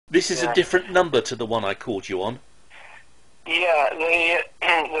This is a different number to the one I called you on. Yeah, the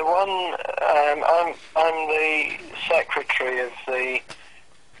one I'm the secretary of the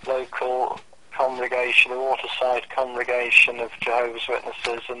local congregation, the Waterside congregation of Jehovah's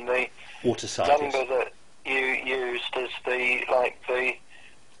Witnesses, and the number that you used is the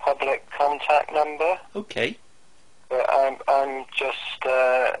public contact number. Okay. But I'm just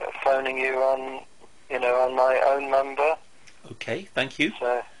phoning you on my own number. Okay, thank you.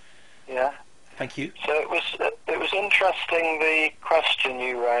 So, yeah. Thank you. So it was interesting, the question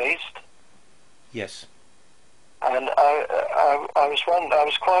you raised. Yes. And I was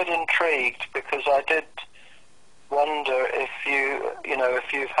quite intrigued, because I did wonder if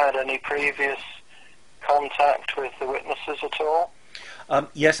you've had any previous contact with the witnesses at all.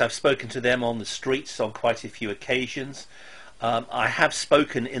 Yes, I've spoken to them on the streets on quite a few occasions. I have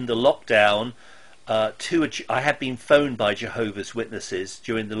spoken in the lockdown I have been phoned by Jehovah's Witnesses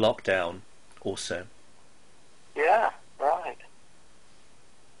during the lockdown also. Yeah, right.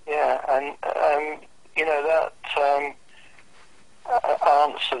 Yeah, and that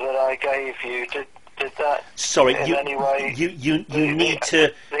answer that I gave you, did that in any way... You need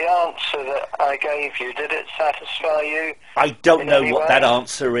to... The answer that I gave you, did it satisfy you? I don't know what that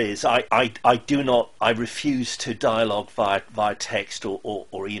answer is. I do not... I refuse to dialogue via text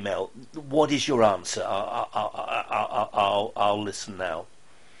or email. What is your answer? I'll listen now.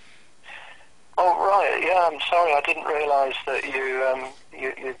 Oh, right, yeah, I'm sorry, I didn't realise that you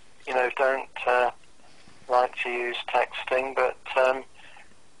don't like to use texting, but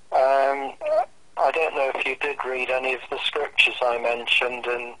I don't know if you did read any of the scriptures I mentioned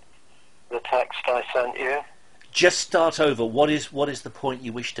in the text I sent you. Just start over. What is the point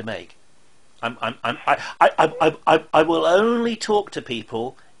you wish to make? I will only talk to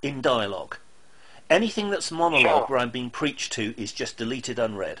people in dialogue. Anything that's monologue where I'm being preached to is just deleted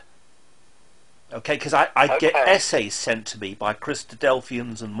unread. Okay, because I get essays sent to me by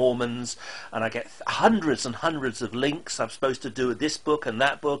Christadelphians and Mormons, and I get hundreds and hundreds of links. I'm supposed to do this book and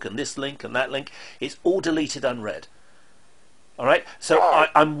that book and this link and that link. It's all deleted unread. All right? So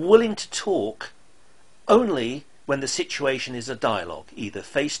I'm willing to talk only when the situation is a dialogue, either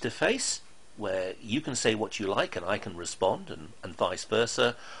face-to-face, where you can say what you like and I can respond, and vice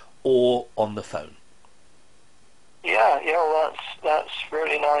versa, or on the phone. Yeah, well, that's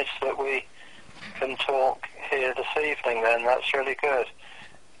really nice that we can talk here this evening then. That's really good.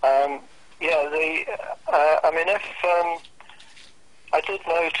 I did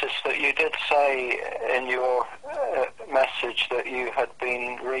notice that you did say in your message that you had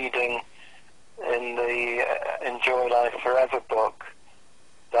been reading in the Enjoy Life Forever book,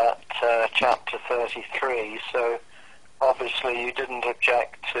 that chapter 33, so obviously you didn't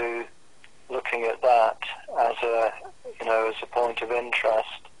object to looking at that as a point of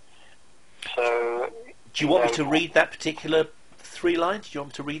interest. So, do you want me to read that particular 3 lines? Do you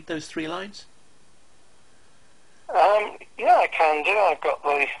want me to read those 3 lines? Yeah, I can do. I've got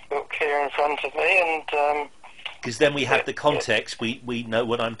the book here in front of me, and because then we have the context. We know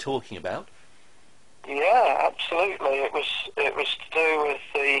what I'm talking about. Yeah, absolutely. It was to do with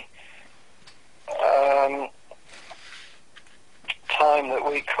the time that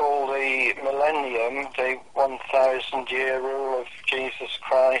we call the millennium, the 1,000-year rule of Jesus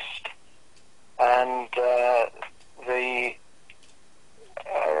Christ, and the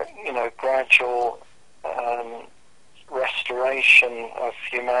gradual restoration of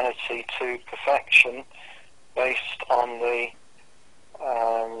humanity to perfection based on the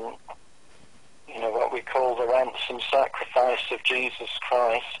what we call the ransom sacrifice of Jesus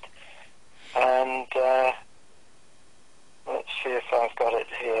Christ. And let's see if I've got it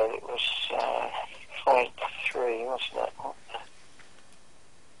here. It was point 3, wasn't it?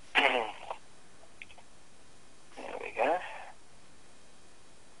 There we go.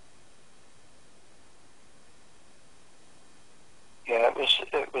 Yeah, it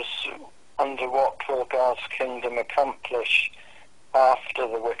was under what will God's kingdom accomplish after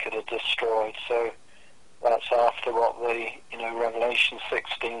the wicked are destroyed. So that's after what the Revelation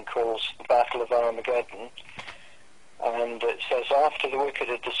 16 calls the Battle of Armageddon. And it says, after the wicked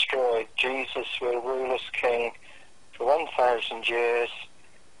are destroyed, Jesus will rule as king for 1,000 years.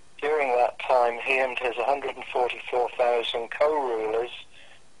 During that time, he and his 144,000 co-rulers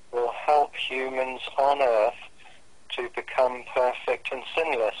will help humans on earth to become perfect and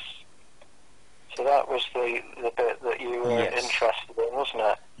sinless. So that was the bit that you were interested in, wasn't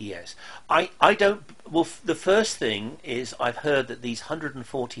it? Yes. I don't... Well, the first thing is I've heard that these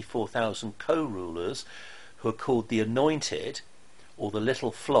 144,000 co-rulers, who are called the anointed, or the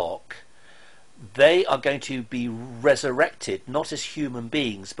little flock, they are going to be resurrected not as human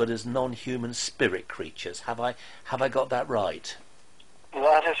beings but as non-human spirit creatures. Have I got that right?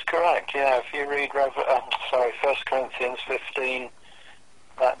 That is correct. Yeah, if you read 1 Corinthians 15,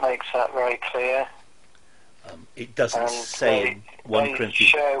 that makes that very clear. It doesn't say in 1 Corinthians. They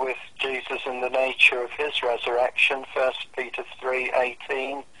share with Jesus in the nature of his resurrection. 1 Peter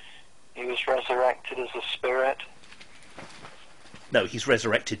 3:18. He was resurrected as a spirit. No, he's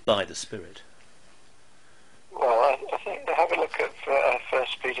resurrected by the Spirit. Well, I think have a look at 1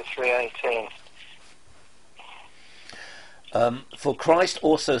 Peter 3:18. For Christ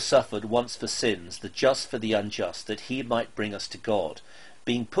also suffered once for sins, the just for the unjust, that he might bring us to God,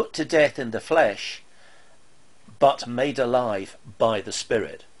 being put to death in the flesh, but made alive by the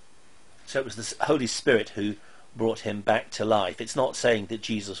Spirit. So it was the Holy Spirit who brought him back to life. It's not saying that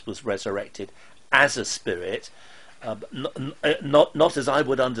Jesus was resurrected as a spirit, not as I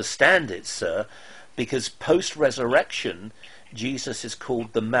would understand it, sir, because post-resurrection, Jesus is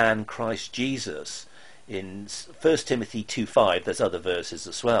called the man Christ Jesus. In 1 Timothy 2:5, there's other verses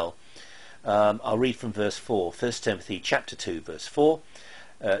as well. I'll read from verse 4, 1 Timothy chapter 2, verse 4.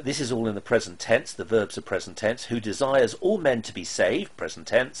 This is all in the present tense, the verbs are present tense, who desires all men to be saved, present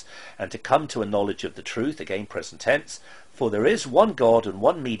tense, and to come to a knowledge of the truth, again present tense. For there is one God and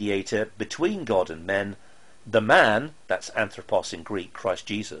one mediator between God and men, the man, that's anthropos in Greek, Christ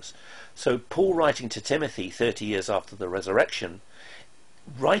Jesus. So Paul, writing to Timothy 30 years after the resurrection,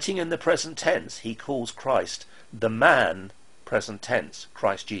 writing in the present tense, he calls Christ the man, present tense,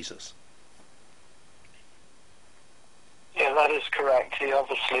 Christ Jesus. Yeah, that is correct. He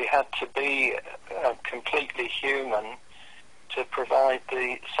obviously had to be completely human to provide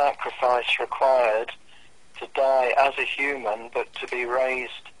the sacrifice required to die as a human, but to be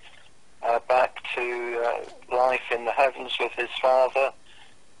raised back to life in the heavens with his Father,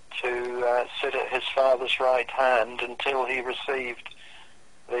 to sit at his Father's right hand until he received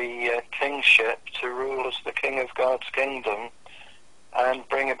the kingship to rule as the King of God's kingdom and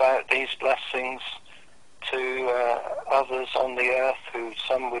bring about these blessings to others on the earth, who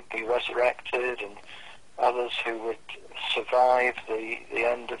some would be resurrected and others who would survive the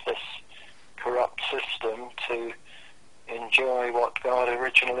end of this corrupt system to enjoy what God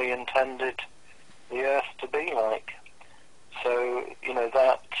originally intended the earth to be like. So,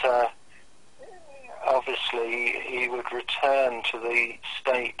 that obviously he would return to the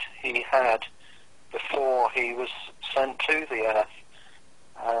state he had before he was sent to the earth.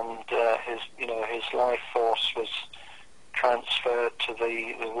 And his life force was transferred to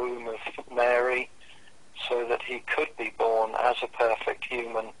the womb of Mary, so that he could be born as a perfect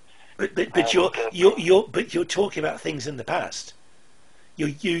human. But you're talking about things in the past.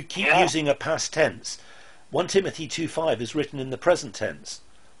 You keep using a past tense. 1 Timothy 2:5 is written in the present tense.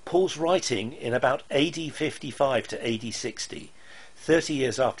 Paul's writing in about AD 55 to AD 60. 30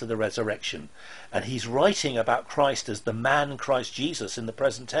 years after the resurrection, and he's writing about Christ as the man Christ Jesus in the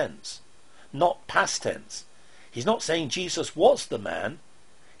present tense, not past tense. He's not saying Jesus was the man,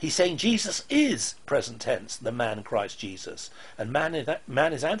 he's saying Jesus is, present tense, the man Christ Jesus, and man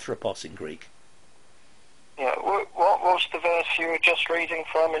is anthropos in Greek. Yeah, what was the verse you were just reading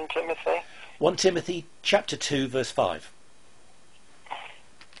from in Timothy? 1 Timothy chapter 2 verse 5.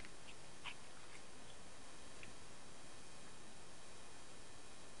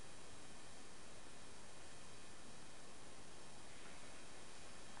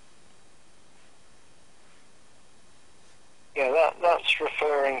 Yeah, that's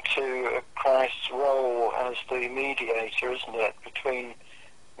referring to Christ's role as the mediator, isn't it, between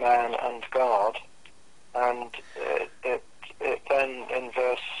man and God? And it then in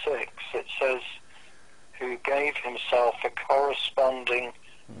verse 6 it says, who gave himself a corresponding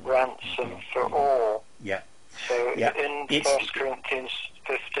ransom for all. Yeah. So in 1 Corinthians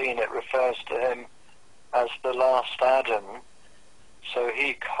 15 it refers to him as the last Adam. So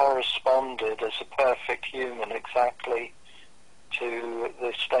he corresponded as a perfect human exactly to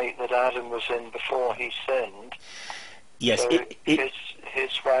the state that Adam was in before he sinned. Yes, so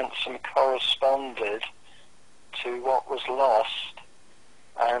his ransom corresponded to what was lost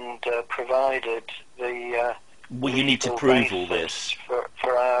and provided the well, you need to prove all this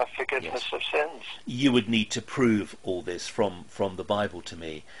for our forgiveness of sins. You would need to prove all this from the Bible to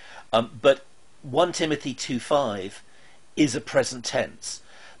me. But 1 Timothy 2:5 is a present tense.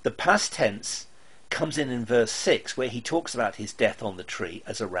 The past tense comes in verse 6, where he talks about his death on the tree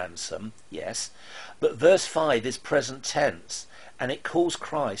as a ransom, yes, but verse 5 is present tense, and it calls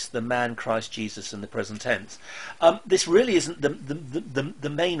Christ the man Christ Jesus in the present tense. This really isn't the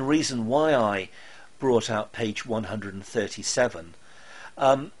main reason why I brought out page 137.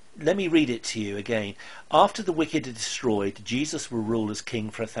 Let me read it to you again. After the wicked are destroyed, Jesus will rule as king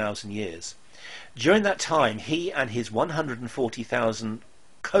for 1,000 years. During that time, he and his 140,000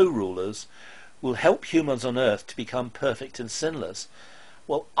 co-rulers will help humans on earth to become perfect and sinless.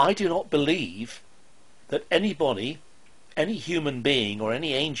 Well, I do not believe that anybody, any human being or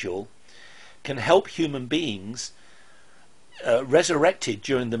any angel, can help human beings resurrected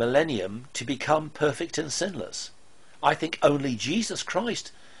during the millennium to become perfect and sinless. I think only Jesus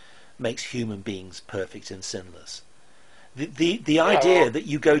Christ makes human beings perfect and sinless. The idea that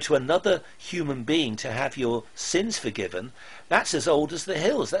you go to another human being to have your sins forgiven, that's as old as the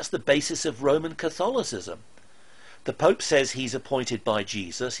hills. That's the basis of Roman Catholicism. The Pope says he's appointed by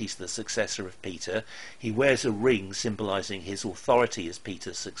Jesus. He's the successor of Peter. He wears a ring symbolizing his authority as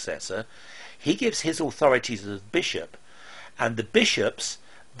Peter's successor. He gives his authority to the bishop, and the bishops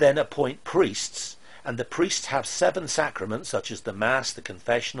then appoint priests, and the priests have 7 sacraments, such as the Mass, the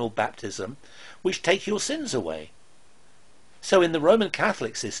confessional, baptism, which take your sins away. So in the Roman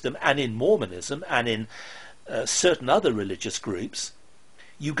Catholic system, and in Mormonism, and in certain other religious groups,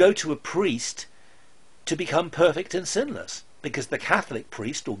 you go to a priest to become perfect and sinless, because the Catholic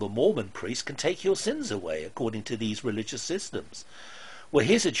priest or the Mormon priest can take your sins away according to these religious systems. Well,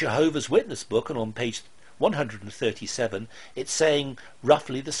 here's a Jehovah's Witness book, and on page 137 it's saying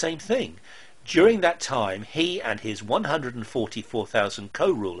roughly the same thing. During that time, he and his 144,000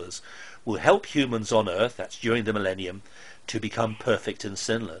 co-rulers will help humans on earth, that's during the millennium, to become perfect and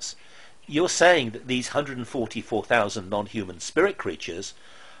sinless. You're saying that these 144,000 non-human spirit creatures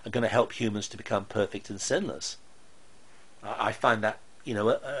are going to help humans to become perfect and sinless. I find that,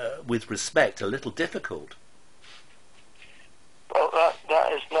 with respect, a little difficult. Well,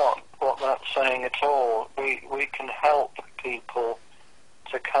 that is not what that's saying at all. We can help people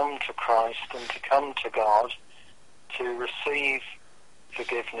to come to Christ and to come to God, to receive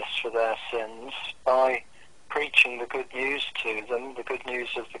forgiveness for their sins by preaching the good news to them, the good news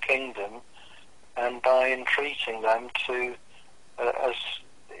of the kingdom, and by entreating them to,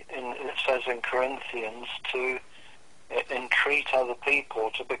 it says in Corinthians, to entreat other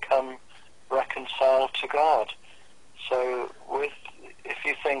people to become reconciled to God. So if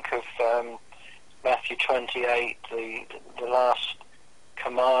you think of Matthew 28, the last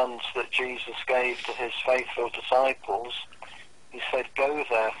commands that Jesus gave to his faithful disciples, he said, "Go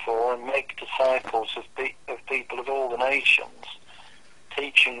therefore and make disciples of people of all the nations,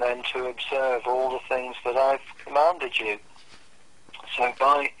 teaching them to observe all the things that I've commanded you." So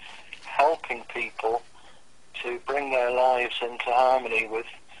by helping people to bring their lives into harmony with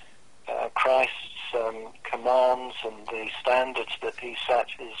Christ's commands and the standards that he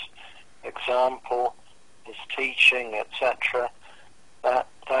set, his example, his teaching, etc.,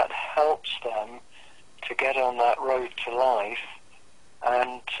 that helps them to get on that road to life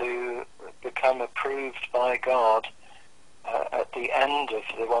and to become approved by God at the end of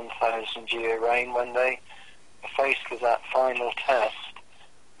the 1,000-year reign, when they are faced with that final test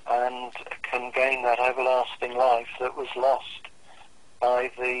and can gain that everlasting life that was lost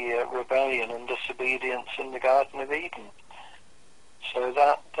by the rebellion and disobedience in the Garden of Eden. So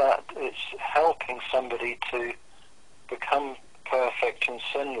that it's helping somebody to become perfect and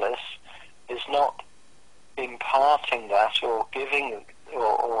sinless is not imparting that or giving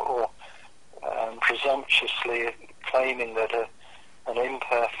or presumptuously claiming that an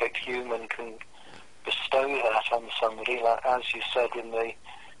imperfect human can bestow that on somebody, like as you said in the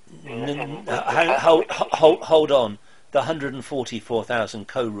hold on. The 144,000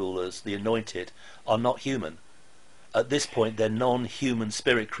 co-rulers, the anointed, are not human. At this point, they're non-human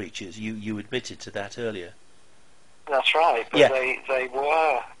spirit creatures. You admitted to that earlier. That's right, but yeah. they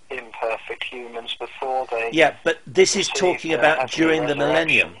were imperfect humans before they... Yeah, but this is talking about during the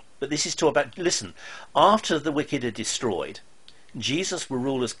millennium. But this is talking about, listen, after the wicked are destroyed, Jesus will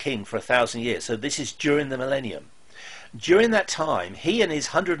rule as king for 1,000 years. So this is during the millennium. During that time, he and his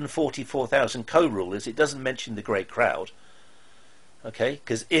 144,000 co-rulers, it doesn't mention the great crowd, okay?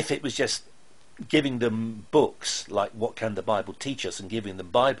 Because if it was just giving them books, like what can the Bible teach us, and giving them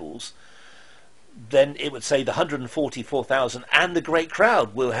Bibles, then it would say the 144,000 and the great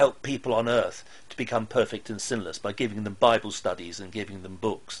crowd will help people on earth to become perfect and sinless by giving them Bible studies and giving them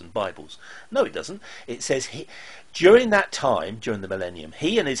books and Bibles. No, it doesn't. It says during that time, during the millennium,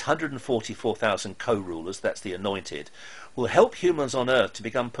 he and his 144,000 co-rulers, that's the anointed, will help humans on earth to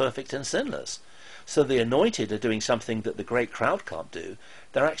become perfect and sinless. So the anointed are doing something that the great crowd can't do.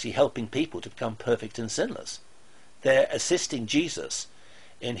 They're actually helping people to become perfect and sinless. They're assisting Jesus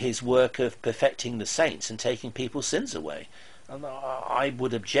in his work of perfecting the saints and taking people's sins away. And I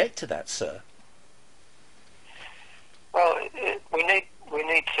would object to that, sir. Well, we we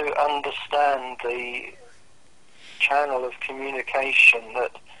need to understand the channel of communication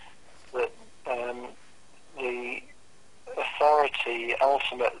that the authority,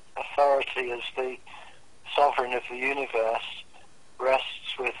 ultimate authority as the sovereign of the universe,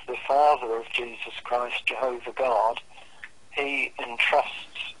 rests with the Father of Jesus Christ, Jehovah God. He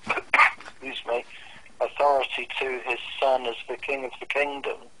entrusts authority to his Son as the King of the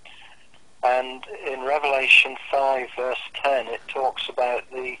kingdom. And in Revelation 5 verse 10 it talks about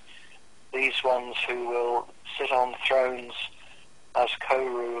these ones who will sit on thrones as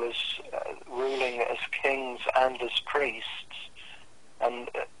co-rulers, ruling as kings and as priests. And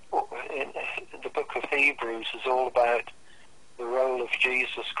the book of Hebrews is all about the role of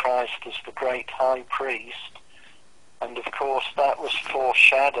Jesus Christ as the great high priest. And of course that was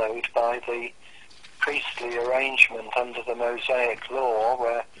foreshadowed by the priestly arrangement under the Mosaic law,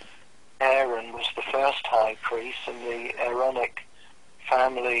 where Aaron was the first high priest and the Aaronic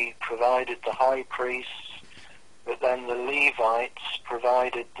family provided the high priests, but then the Levites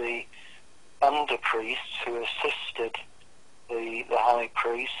provided the under priests who assisted the high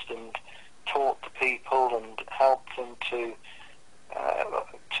priest and taught the people and helped them to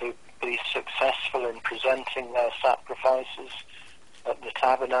be successful in presenting their sacrifices at the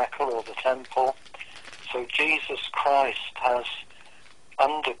tabernacle or the temple. So Jesus Christ has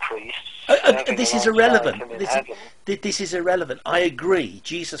under priests. This is irrelevant. This is irrelevant. I agree.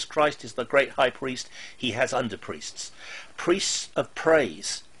 Jesus Christ is the great high priest. He has under priests. Priests of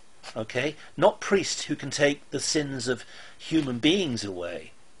praise. Okay? Not priests who can take the sins of human beings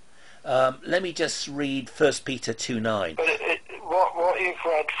away. Let me just read 1 Peter 2:9. But what you've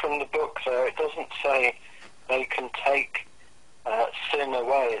read from the book there, it doesn't say they can take sin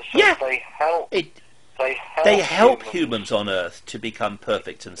away. It says they help. They help humans on earth to become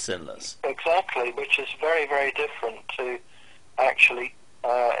perfect and sinless. Exactly, which is very, very different to actually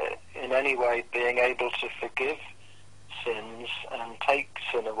in any way being able to forgive sins and take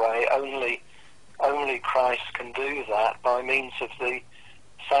sin away. Only Christ can do that by means of the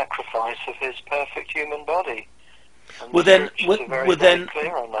sacrifice of his perfect human body. Well then,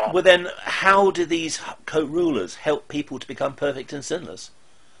 how do these co-rulers help people to become perfect and sinless?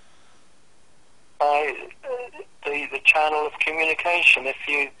 By the channel of communication.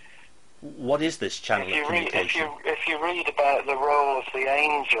 What is this channel of communication? If you read about the role of the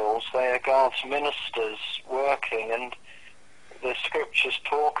angels, they are God's ministers working, and the scriptures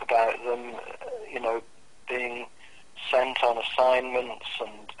talk about them, being sent on assignments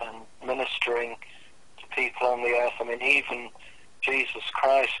and ministering to people on the earth. I mean, even Jesus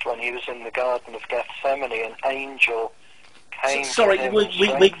Christ, when he was in the Garden of Gethsemane, an angel came Sorry, to him.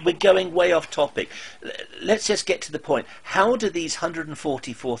 we're going way off topic. Let's just get to the point. How do these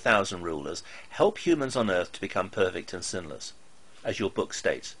 144,000 rulers help humans on earth to become perfect and sinless, as your book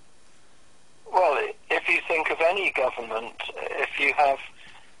states? Well, if you think of any government, if you have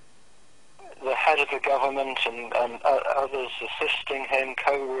the head of the government and others assisting him,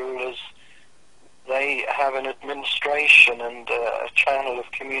 co-rulers, they have an administration and a channel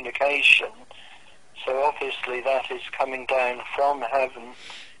of communication. So obviously that is coming down from heaven,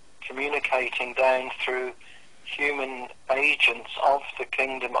 communicating down through human agents of the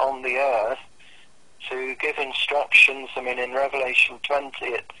kingdom on the earth to give instructions. I mean, in Revelation 20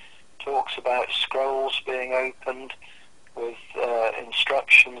 it talks about scrolls being opened with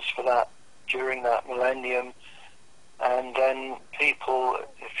instructions for that during that millennium. And then people,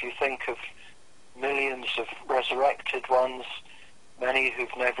 if you think of millions of resurrected ones, many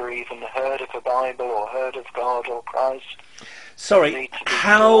who've never even heard of a Bible or heard of God or Christ. Sorry,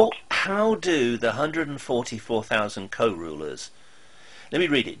 how do the 144,000 co-rulers... Let me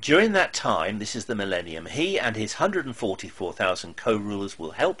read it. During that time, this is the millennium, he and his 144,000 co-rulers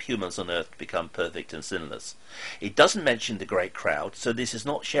will help humans on earth become perfect and sinless. It doesn't mention the great crowd, so this is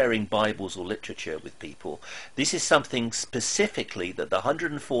not sharing Bibles or literature with people. This is something specifically that the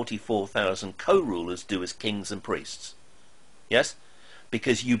 144,000 co-rulers do as kings and priests. Yes?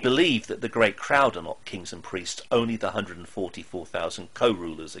 Because you believe that the great crowd are not kings and priests, only the 144,000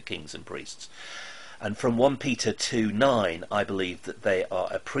 co-rulers are kings and priests. And from 1 Peter 2:9, I believe that they are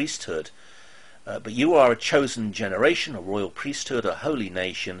a priesthood. But you are a chosen generation, a royal priesthood, a holy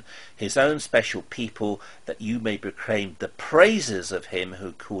nation, his own special people, that you may proclaim the praises of him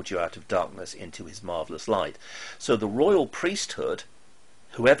who called you out of darkness into his marvellous light. So the royal priesthood,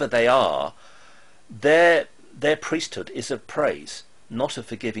 whoever they are, their priesthood is of praise, not of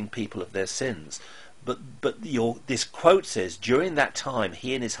forgiving people of their sins. But this quote says, during that time,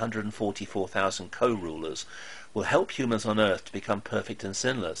 he and his 144,000 co-rulers will help humans on earth to become perfect and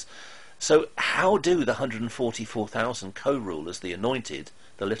sinless. So how do the 144,000 co-rulers, the anointed,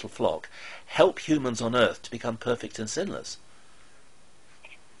 the little flock, help humans on earth to become perfect and sinless?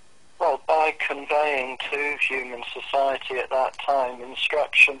 Well, by conveying to human society at that time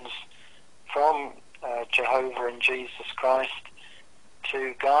instructions from Jehovah and Jesus Christ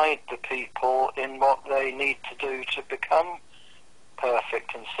to guide the people in what they need to do to become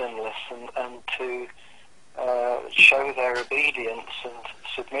perfect and sinless, and to show their obedience and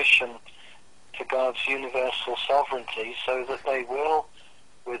submission to God's universal sovereignty, so that they will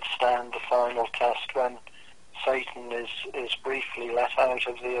withstand the final test when Satan is briefly let out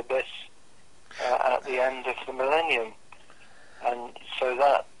of the abyss at the end of the millennium. And so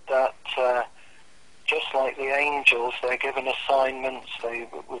that just like the angels, they're given assignments. They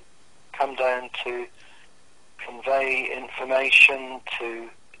would come down to convey information to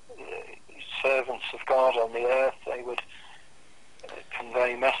servants of God on the earth. They would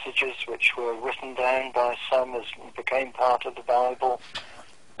convey messages which were written down by some as became part of the Bible.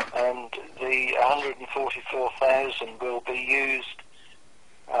 And the 144,000 will be used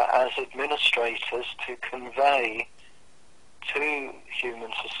as administrators to convey to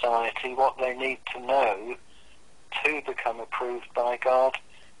human society what they need to know to become approved by God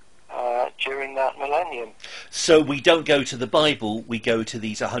during that millennium. So we don't go to the Bible, we go to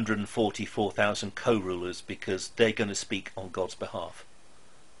these 144,000 co-rulers, because they're going to speak on God's behalf.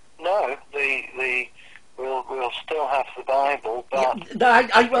 No, we'll still have the Bible, but if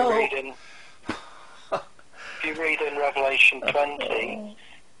you read in Revelation 20,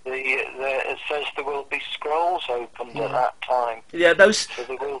 it says there will be scrolls opened at that time. Yeah, those so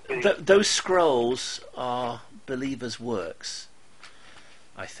there will be those scrolls are believers' works,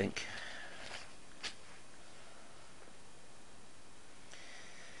 I think.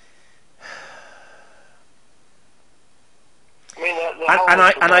 I mean,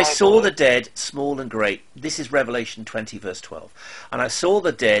 and I saw the dead, small and great. This is Revelation 20, verse 12. And I saw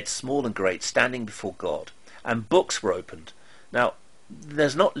the dead, small and great, standing before God, and books were opened. Now,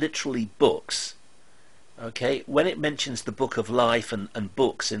 there's not literally books, okay? When it mentions the book of life and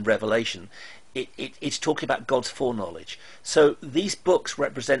books in Revelation, it's talking about God's foreknowledge. So these books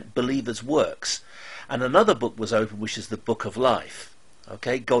represent believers' works. And another book was opened, which is the book of life,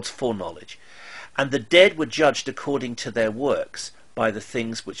 okay? God's foreknowledge. And the dead were judged according to their works by the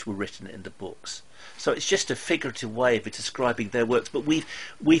things which were written in the books. So it's just a figurative way of describing their works. But we've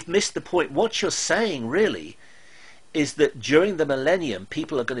missed the point. What you're saying, really, is that during the millennium,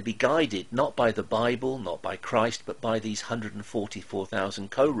 people are going to be guided not by the Bible, not by Christ, but by these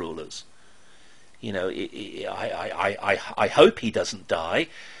 144,000 co-rulers. You know, I hope he doesn't die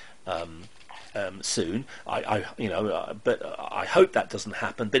soon. But I hope that doesn't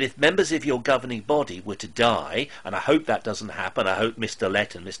happen. But if members of your governing body were to die, and I hope that doesn't happen, I hope Mr.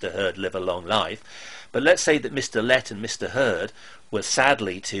 Lett and Mr. Hurd live a long life. But let's say that Mr. Lett and Mr. Hurd were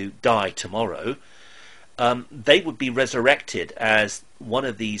sadly to die tomorrow. They would be resurrected as one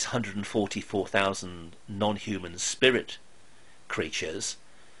of these 144,000 non-human spirit creatures,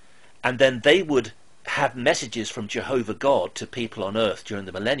 and then they would have messages from Jehovah God to people on earth during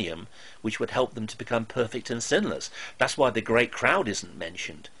the millennium, which would help them to become perfect and sinless. That's why the great crowd isn't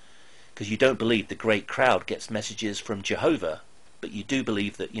mentioned, because you don't believe the great crowd gets messages from Jehovah, but you do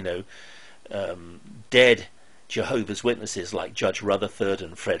believe that, dead Jehovah's Witnesses like Judge Rutherford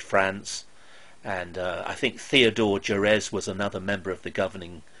and Fred France, and I think Theodore Jerez was another member of the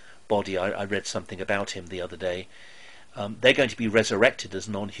governing body. I read something about him the other day. They're going to be resurrected as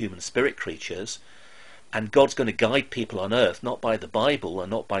non-human spirit creatures, and God's going to guide people on earth not by the Bible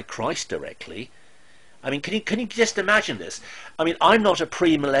and not by Christ directly. I mean, can you just imagine this? I mean, I'm not a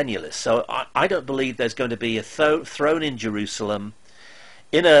premillennialist, so I don't believe there's going to be a throne in Jerusalem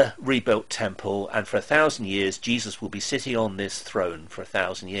in a rebuilt temple, and for 1,000 years Jesus will be sitting on this throne for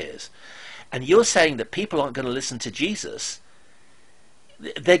 1,000 years. And you're saying that people aren't going to listen to Jesus.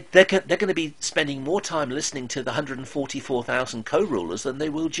 They're going to be spending more time listening to the 144,000 co-rulers than they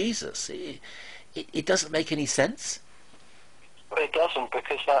will Jesus. It doesn't make any sense. Well, it doesn't,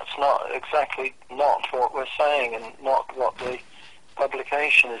 because that's not what we're saying, and not what the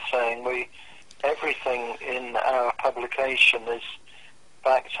publication is saying. Everything in our publication is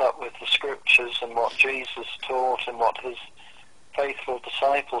backed up with the scriptures and what Jesus taught and what his faithful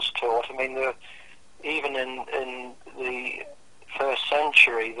disciples taught. I mean, even in the first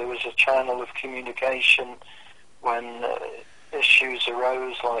century, there was a channel of communication when issues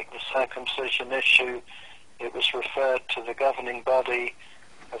arose, like the circumcision issue. It was referred to the governing body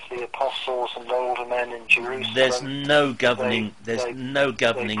of the apostles and older men in Jerusalem. There's no governing. There's no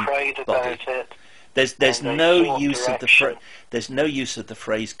governing They prayed body. about it. There's and a no thought use of direction. there's no use of the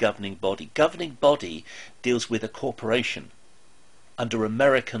phrase governing body. Governing body deals with a corporation. Under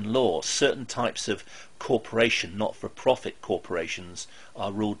American law, certain types of corporation, not-for-profit corporations,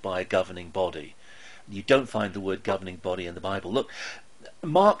 are ruled by a governing body. You don't find the word governing body in the Bible. Look,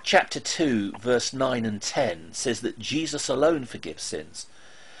 Mark chapter 2, verse 9 and 10 says that Jesus alone forgives sins.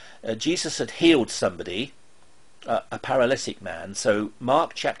 Jesus had healed somebody, a paralytic man. So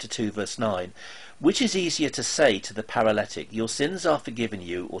Mark chapter 2, verse 9, which is easier to say to the paralytic, your sins are forgiven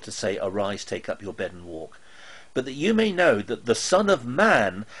you, or to say, arise, take up your bed and walk? But that you may know that the Son of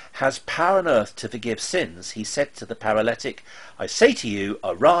Man has power on earth to forgive sins, he said to the paralytic, I say to you,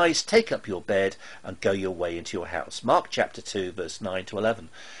 arise, take up your bed, and go your way into your house. Mark chapter 2, verse 9 to 11.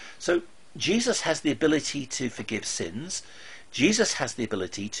 So Jesus has the ability to forgive sins. Jesus has the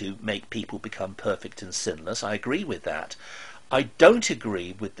ability to make people become perfect and sinless. I agree with that. I don't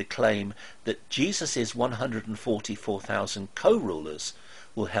agree with the claim that Jesus' 144,000 co-rulers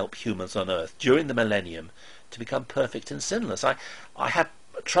will help humans on earth during the millennium to become perfect and sinless. I have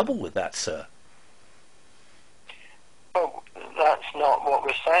trouble with that, sir. Well, that's not what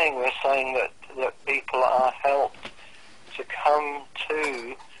we're saying. We're saying that people are helped to come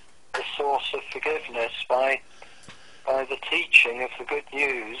to the source of forgiveness by the teaching of the good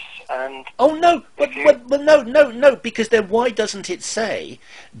news. And oh no, but no, because then why doesn't it say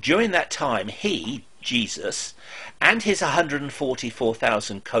during that time he, Jesus, and his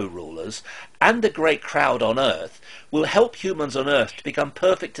 144,000 co-rulers and the great crowd on earth will help humans on earth to become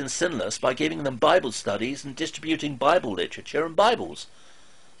perfect and sinless by giving them Bible studies and distributing Bible literature and Bibles?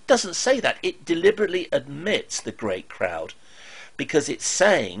 It doesn't say that. It deliberately admits the great crowd, because it's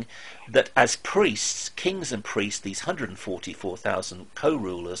saying that as priests, kings and priests, these 144,000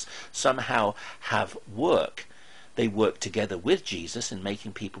 co-rulers somehow have work. They work together with Jesus in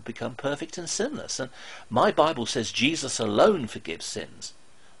making people become perfect and sinless. And my Bible says Jesus alone forgives sins,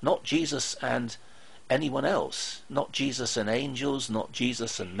 not Jesus and anyone else, not Jesus and angels, not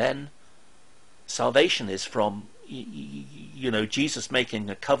Jesus and men. Salvation is from, Jesus making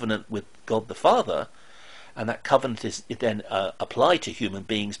a covenant with God the Father, and that covenant is then applied to human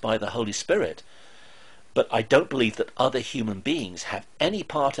beings by the Holy Spirit. But I don't believe that other human beings have any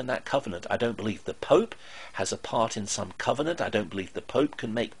part in that covenant. I don't believe the Pope has a part in some covenant. I don't believe the Pope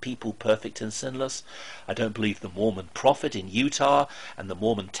can make people perfect and sinless. I don't believe the Mormon prophet in Utah and the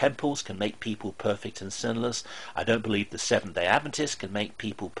Mormon temples can make people perfect and sinless. I don't believe the Seventh-day Adventists can make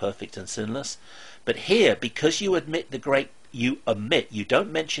people perfect and sinless. But here, because you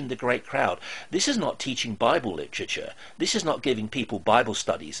don't mention the great crowd. This is not teaching Bible literature. This is not giving people Bible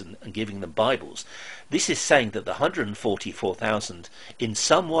studies and giving them Bibles. This is saying that the 144,000 in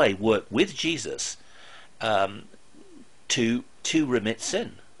some way work with Jesus to remit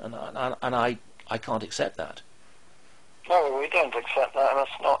sin. And I can't accept that. no, we don't accept that, and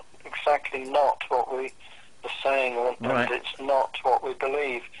that's not exactly not what we are saying, and it's not what we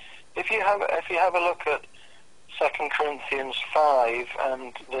believe. If you have a look at 2 Corinthians 5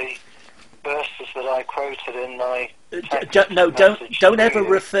 and the verses that I quoted in my don't ever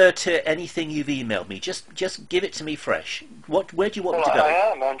refer to anything you've emailed me. Just give it to me fresh. Where do you want me to go? I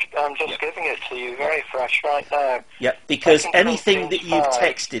am. I'm just giving it to you very fresh right now. Yeah, because 2 anything that Corinthians you've 5.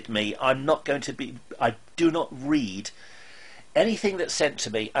 texted me, I'm not going to be. I do not read anything that's sent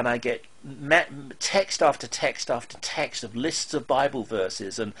to me, and I get text after text after text of lists of Bible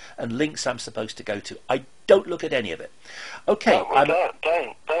verses and links I'm supposed to go to. I don't look at any of it. Okay, No,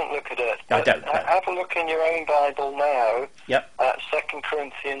 don't look at it. I don't. No. Have a look in your own Bible now. Yep. At 2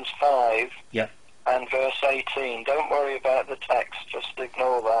 Corinthians 5. Yep. And verse 18. Don't worry about the text. Just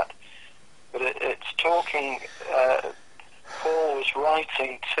ignore that. But it's talking. Paul was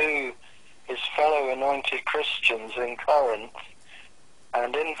writing to his fellow anointed Christians in Corinth,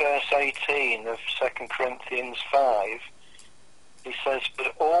 and in verse 18 of 2 Corinthians 5, he says,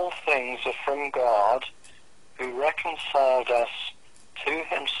 but all things are from God, who reconciled us to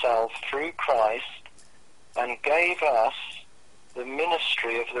himself through Christ, and gave us the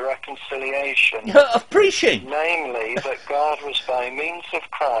ministry of the reconciliation. Of preaching. Namely, that God was by means of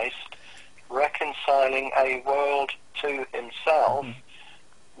Christ reconciling a world to himself,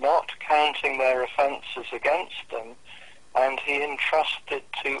 not counting their offences against them, and he entrusted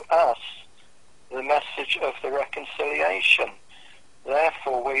to us the message of the reconciliation.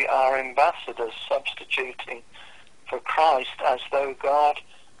 Therefore we are ambassadors, substituting for Christ, as though God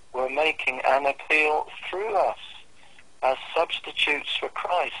were making an appeal through us. As substitutes for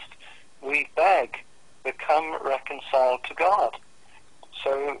Christ, we beg, become reconciled to God.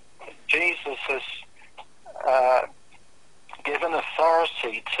 So Jesus has given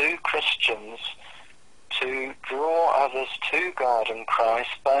authority to Christians to draw others to God and Christ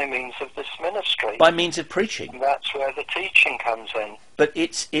by means of this ministry. By means of preaching. And that's where the teaching comes in. But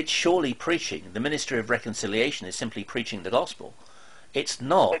it's surely preaching. The ministry of reconciliation is simply preaching the gospel. It's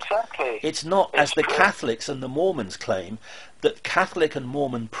not. Exactly. It's not, as the Catholics and the Mormons claim, that Catholic and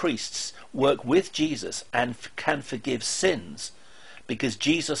Mormon priests work with Jesus and can forgive sins because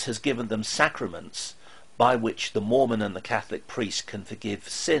Jesus has given them sacraments by which the Mormon and the Catholic priest can forgive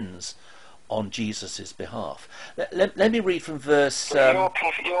sins on Jesus' behalf. Let me read from verse... You're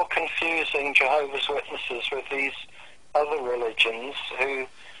confusing Jehovah's Witnesses with these other religions who,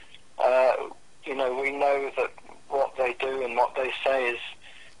 we know that what they do and what they say is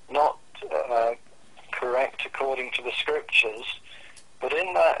not correct according to the scriptures. But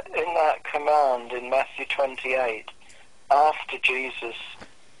in that command in Matthew 28, after Jesus'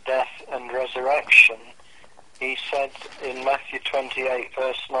 death and resurrection, he said in Matthew 28,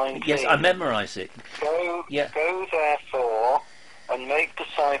 verse 19... Yes, I memorize it. Go therefore and make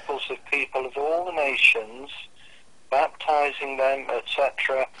disciples of people of all the nations, baptizing them,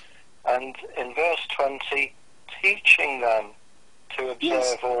 etc. And in verse 20, teaching them to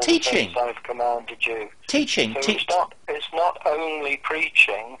observe all the things I've commanded you. Teaching. So it's not only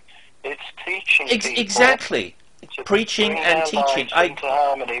preaching, it's teaching people. Exactly. Preaching and teaching. Into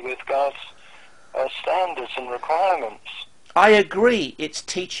harmony with God's standards and requirements. I agree. It's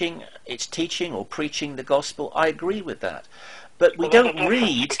teaching or preaching the gospel. I agree with that. But we don't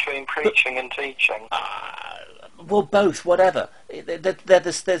read between preaching and teaching. Well, both, whatever. They're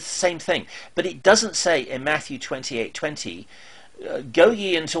the same thing. But it doesn't say in Matthew 28:20, go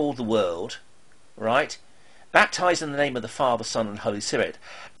ye into all the world, right? Baptize in the name of the Father, Son, and Holy Spirit,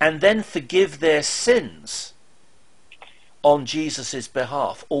 and then forgive their sins on Jesus'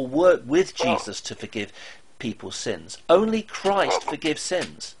 behalf, or work with Jesus to forgive people's sins. Only Christ forgives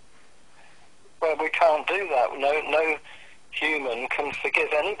sins. Well, we can't do that. No human can forgive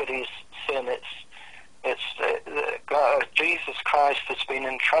anybody's sin. Jesus Christ has been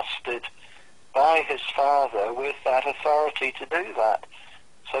entrusted by his Father with that authority to do that.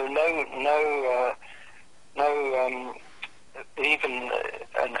 So even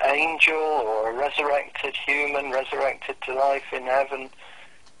an angel or a resurrected human, resurrected to life in heaven,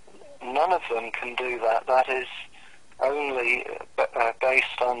 none of them can do that. That is only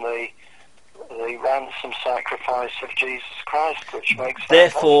based on the ransom sacrifice of Jesus Christ, which makes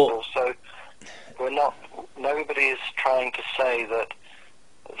that possible. So nobody is trying to say that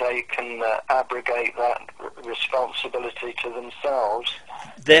they can abrogate that responsibility to themselves.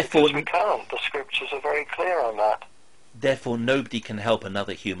 Therefore, because we can't. The scriptures are very clear on that. Therefore, nobody can help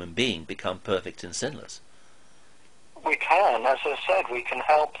another human being become perfect and sinless. We can, as I said, we can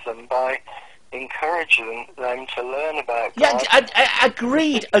help them by encouraging them to learn about God. Yeah,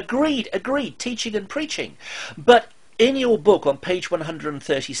 agreed. Teaching and preaching. But in your book on page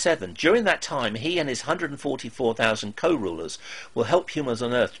 137, during that time, he and his 144,000 co-rulers will help humans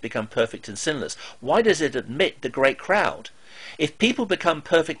on earth to become perfect and sinless. Why does it admit the great crowd? If people become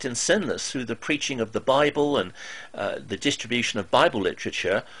perfect and sinless through the preaching of the Bible and the distribution of Bible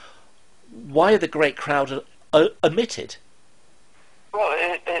literature, why are the great crowd omitted? Well,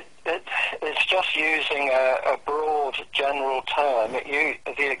 it's just using a broad general term.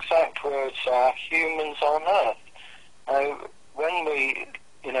 The exact words are humans on earth. When we,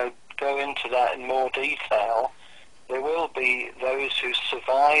 go into that in more detail, there will be those who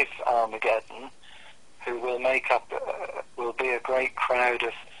survive Armageddon, who will will be a great crowd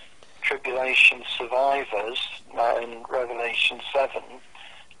of tribulation survivors in Revelation 7.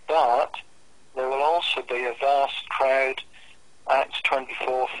 But there will also be a vast crowd, Acts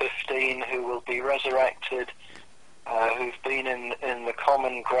 24:15, who will be resurrected, who've been in the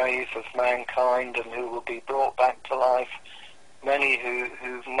common grave of mankind and who will be brought back to life. Many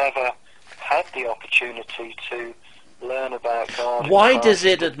who've never had the opportunity to learn about God. Why does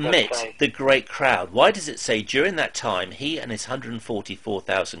it admit the great crowd? Why does it say during that time he and his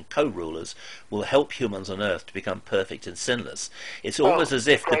 144,000 co-rulers will help humans on earth to become perfect and sinless? It's almost as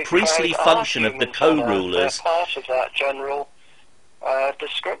if the priestly function of the co-rulers... They're part of that general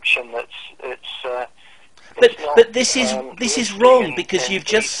description. But this is wrong, because you've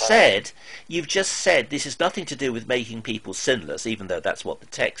just said this has nothing to do with making people sinless, even though that's what the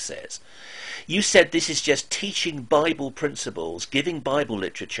text says. You said this is just teaching Bible principles, giving Bible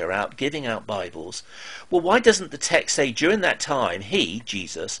literature out, giving out Bibles. Well, why doesn't the text say during that time he,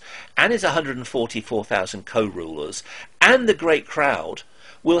 Jesus, and his 144,000 co-rulers and the great crowd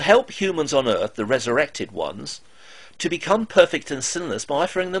will help humans on earth, the resurrected ones, to become perfect and sinless by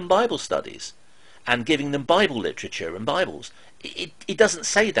offering them Bible studies and giving them Bible literature and Bibles? it doesn't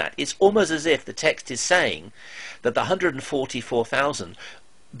say that. It's almost as if the text is saying that the 144,000,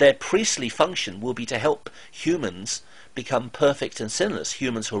 their priestly function will be to help humans become perfect and sinless,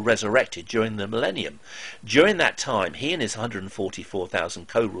 humans who are resurrected during the millennium. During that time, he and his 144,000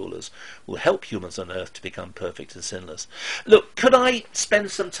 co-rulers will help humans on earth to become perfect and sinless. Look, could I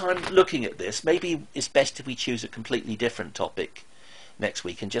spend some time looking at this? Maybe it's best if we choose a completely different topic next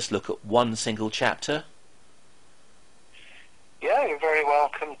week and just look at one single chapter. Yeah, you're very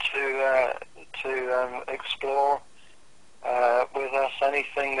welcome to explore with us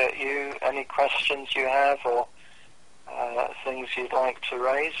any questions you have or things you'd like to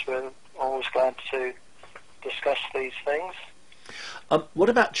raise. We're always glad to discuss these things. What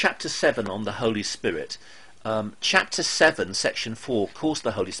about chapter 7 on the Holy Spirit? Chapter 7, section 4, calls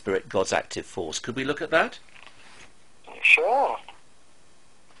the Holy Spirit God's active force. Could we look at that? Sure.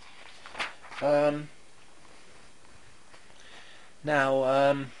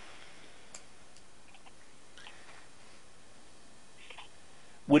 Now,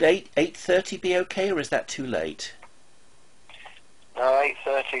 would 8:30 be okay, or is that too late? No,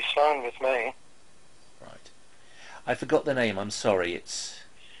 8:30's fine with me. Right. I forgot the name, I'm sorry. It's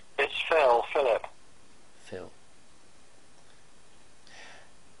Philip. Phil.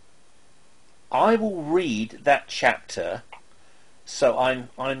 I will read that chapter, so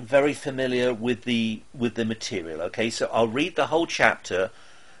I'm very familiar with the material. Okay, so I'll read the whole chapter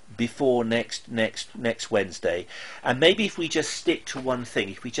before next Wednesday, and maybe if we just stick to one thing,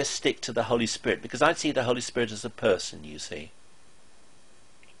 if we just stick to the Holy Spirit, because I see the Holy Spirit as a person. You see.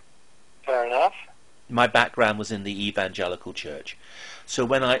 Fair enough. My background was in the evangelical church, so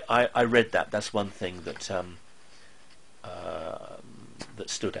when I read that, that's one thing that that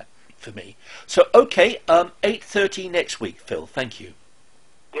stood out for me. So okay, 8:30 next week, Phil. Thank you.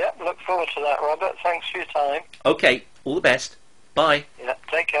 Yeah, look forward to that, Robert. Thanks for your time. Okay, all the best. Bye. Yeah,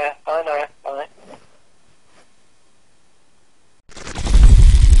 take care. Bye now. Bye.